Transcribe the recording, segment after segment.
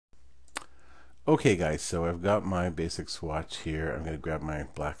Okay guys, so I've got my basic swatch here. I'm going to grab my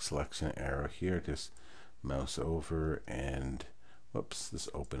black selection arrow here, just mouse over and whoops, just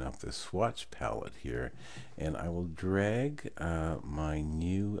open up this swatch palette here, and I will drag my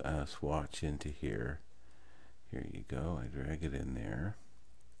new swatch into here. Here you go, I drag it in there,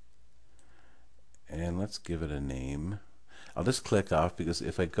 and let's give it a name. I'll just click off because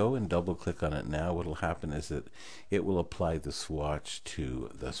if I go and double click on it now, what will happen is that it will apply the swatch to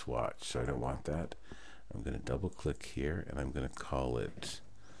the swatch, so I don't want that. I'm going to double click here and I'm going to call it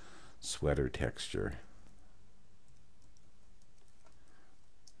sweater texture.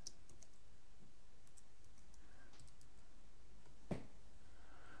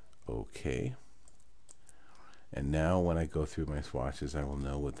 Okay. And now when I go through my swatches, I will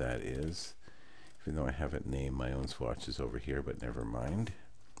know what that is, even though I haven't named my own swatches over here, but never mind.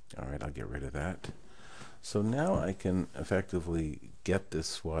 All right, I'll get rid of that. So now I can effectively get this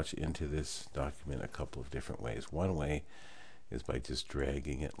swatch into this document a couple of different ways. One way is by just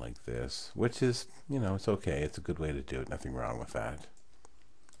dragging it like this, which is, it's okay. It's a good way to do it. Nothing wrong with that.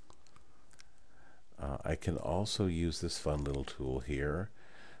 I can also use this fun little tool here.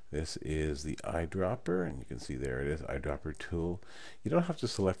 This is the eyedropper, and you can see there it is, eyedropper tool. You don't have to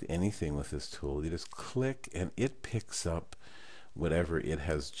select anything with this tool. You just click and it picks up whatever it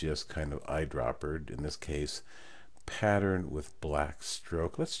has just kind of eyedroppered. In this case, pattern with black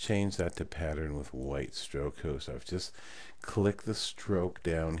stroke. Let's change that to pattern with white stroke. So I've just clicked the stroke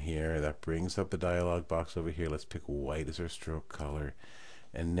down here. That brings up the dialog box over here. Let's pick white as our stroke color.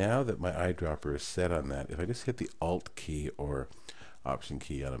 And now that my eyedropper is set on that, if I just hit the Alt key or Option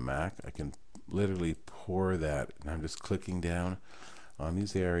key on a Mac, I can literally pour that, and I'm just clicking down on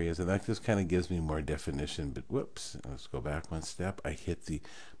these areas, and that just kind of gives me more definition. But whoops, let's go back one step. I hit the,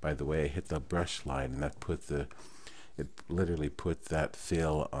 by the way, I hit the brush line, and that put the, it literally put that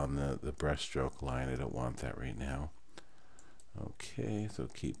fill on the brush stroke line. I don't want that right now. Okay, so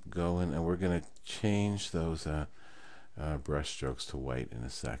keep going, and we're going to change those brush strokes to white in a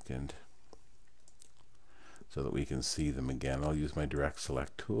second so that we can see them again. I'll use my direct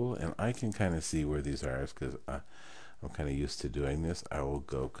select tool, and I can kind of see where these are because I'm kind of used to doing this. I will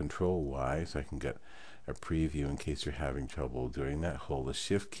go Control Y so I can get a preview in case you're having trouble doing that. Hold the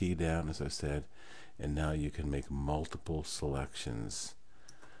Shift key down, as I said, and now you can make multiple selections.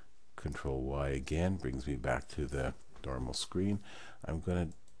 Control Y again brings me back to the normal screen. I'm going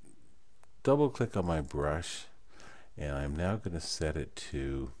to double click on my brush, and I'm now going to set it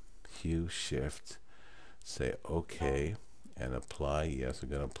to Hue Shift, say OK, and apply. Yes, I'm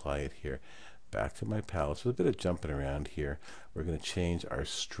going to apply it here. Back to my palette. So a bit of jumping around here. We're going to change our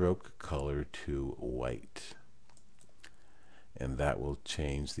stroke color to white, and that will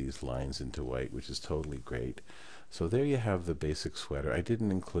change these lines into white, which is totally great. So there you have the basic sweater. I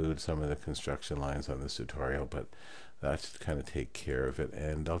didn't include some of the construction lines on this tutorial, but that should kind of take care of it.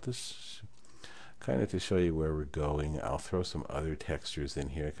 And I'll just kind of, to show you where we're going, I'll throw some other textures in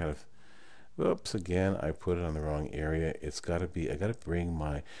here. Kind of, whoops, again, I put it on the wrong area. It's got to be, I got to bring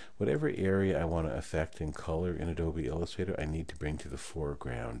my, whatever area I want to affect in color in Adobe Illustrator, I need to bring to the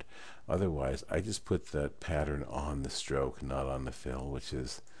foreground. Otherwise, I just put that pattern on the stroke, not on the fill, which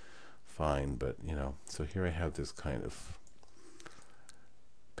is fine, but so here I have this kind of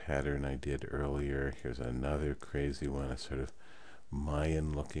pattern I did earlier. Here's another crazy one, a sort of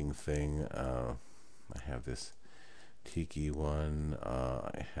Mayan looking thing. I have this tiki one.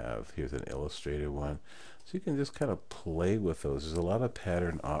 I have, here's an Illustrator one. So you can just kind of play with those. There's a lot of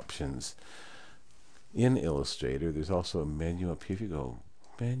pattern options in Illustrator. There's also a menu up here. If you go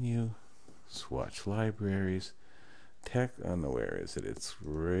menu, swatch libraries, tech, I don't know, where is it? It's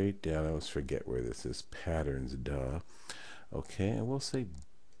right down. I always forget where this is. Patterns, duh. Okay, and we'll say,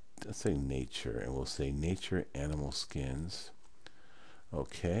 let's say nature, and we'll say nature animal skins.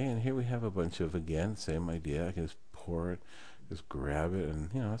 Okay, and here we have a bunch of, again, same idea. I can just pour it, just grab it, and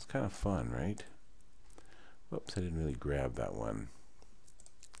it's kind of fun, right? Whoops, I didn't really grab that one.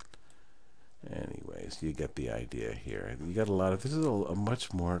 Anyways, you get the idea here. You got a lot of, this is a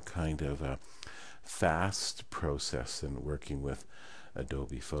much more kind of a fast process than working with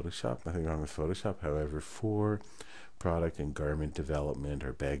Adobe Photoshop. Nothing wrong with Photoshop. However, for product and garment development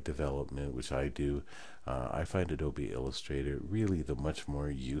or bag development, which I do, I find Adobe Illustrator really the much more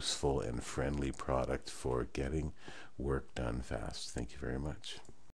useful and friendly product for getting work done fast. Thank you very much.